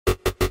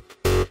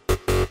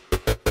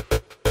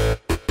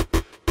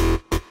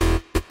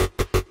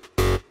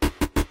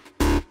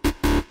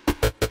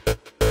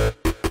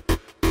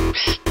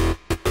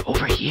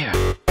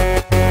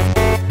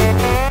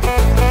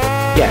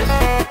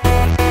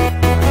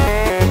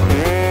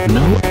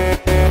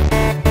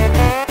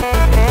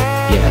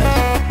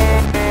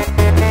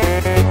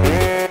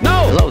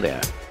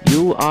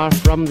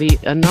the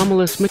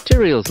anomalous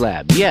materials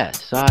lab.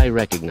 Yes, I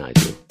recognize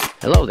you.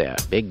 Hello there.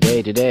 Big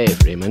day today,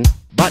 Freeman.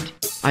 But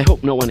I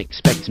hope no one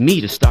expects me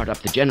to start up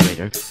the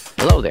generator.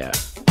 Hello there.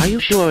 Are you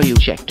sure you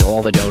checked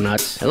all the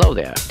donuts? Hello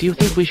there. Do you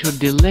think we should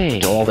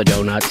delay all the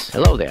donuts?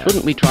 Hello there.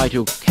 Shouldn't we try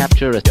to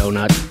capture a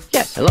donut?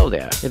 Yes. Hello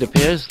there. It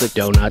appears the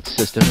donut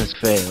system has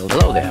failed.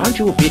 Hello there. Aren't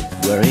you a bit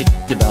worried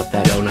about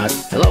that donut?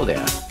 Hello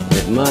there.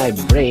 With my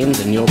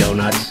brains and your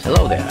donuts.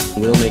 Hello there.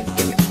 We'll make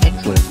an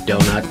excellent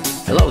donut.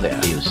 Hello there.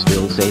 Do you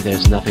still say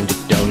there's nothing to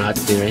donut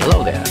theory?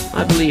 Hello there.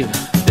 I believe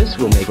this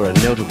will make for a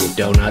notable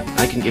donut.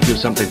 I can give you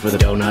something for the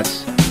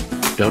donuts.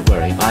 Don't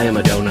worry, I am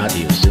a donut.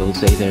 Do you still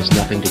say there's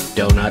nothing to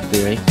donut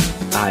theory?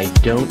 I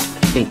don't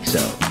think so.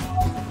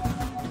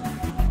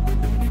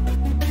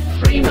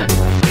 Freeman,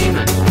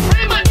 Freeman,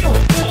 Freeman, you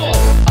fool!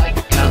 I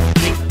can't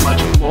take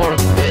much more of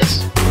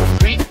this.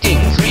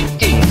 Greetings,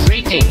 greetings,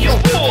 greetings, you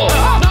fool!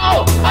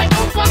 No, I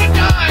don't want to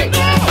die!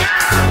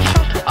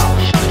 Shut up,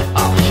 shut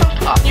up, shut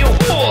up, you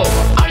fool!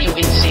 Are you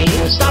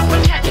insane? Stop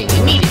attacking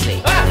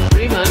immediately!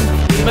 Freeman,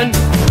 Freeman,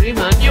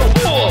 Freeman, you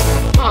fool!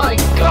 My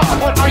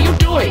God, what are you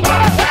doing?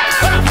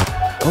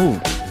 Oh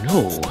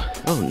no!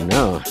 Oh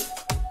no!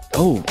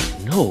 Oh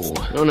no!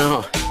 Oh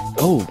no!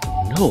 Oh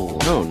no!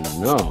 Oh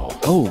no!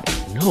 Oh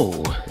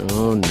no!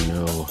 Oh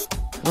no!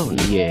 Oh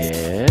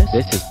yes!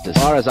 This is as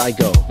far as I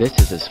go. This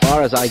is as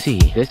far as I see.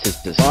 This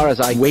is as far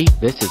as I wait.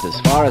 This is as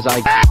far as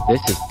I.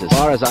 This is as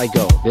far as I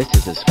go. This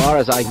is as far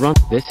as I run.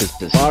 This is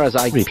as far as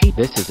I repeat.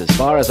 This is as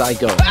far as I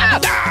go.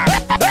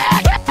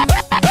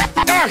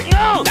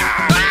 No!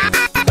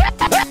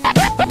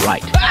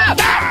 Right.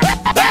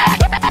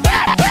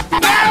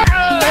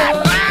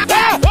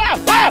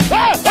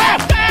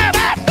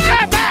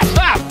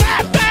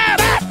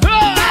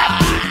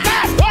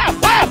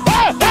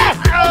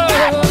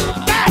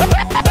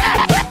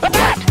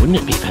 Wouldn't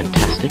it be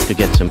fantastic to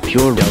get some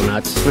pure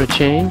donuts for a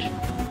change?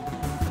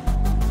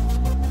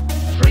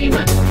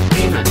 Freeman,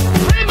 Freeman,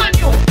 Freeman,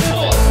 you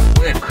fool!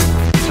 Quick,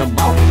 it's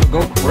about to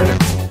go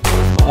critical.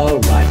 All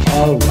right,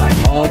 all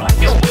right, all right.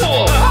 You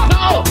fool!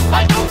 No,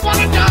 I don't want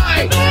to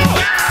die!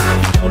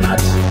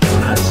 Donuts,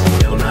 donuts,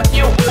 donuts.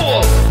 You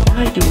fool!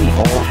 Why do we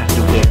all have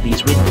to wear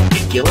these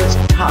ridiculous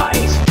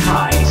ties?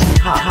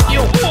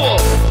 You fool!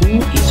 Who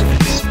is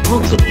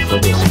responsible for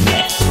this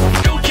mess?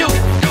 Go cute,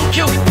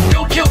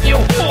 you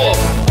fool!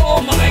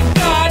 Oh my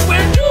God,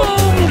 we're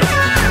doomed!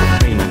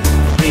 Freeman,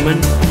 Freeman,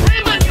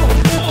 Freeman, you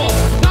fool!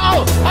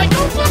 No, I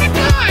don't want to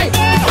die!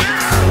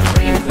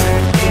 Freeman,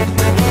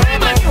 Freeman,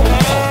 Freeman, you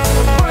fool!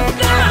 For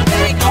God's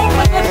sake,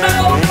 open the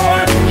cell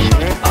door!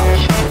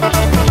 Shut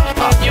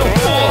up, you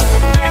fool!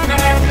 They're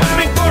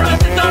coming for us,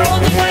 it's our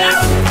only way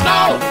out!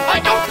 No, I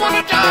don't want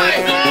to die!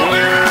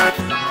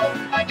 No,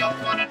 I don't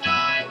want to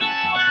die!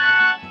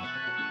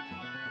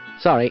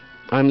 Sorry,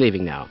 I'm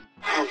leaving now.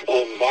 Have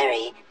a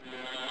very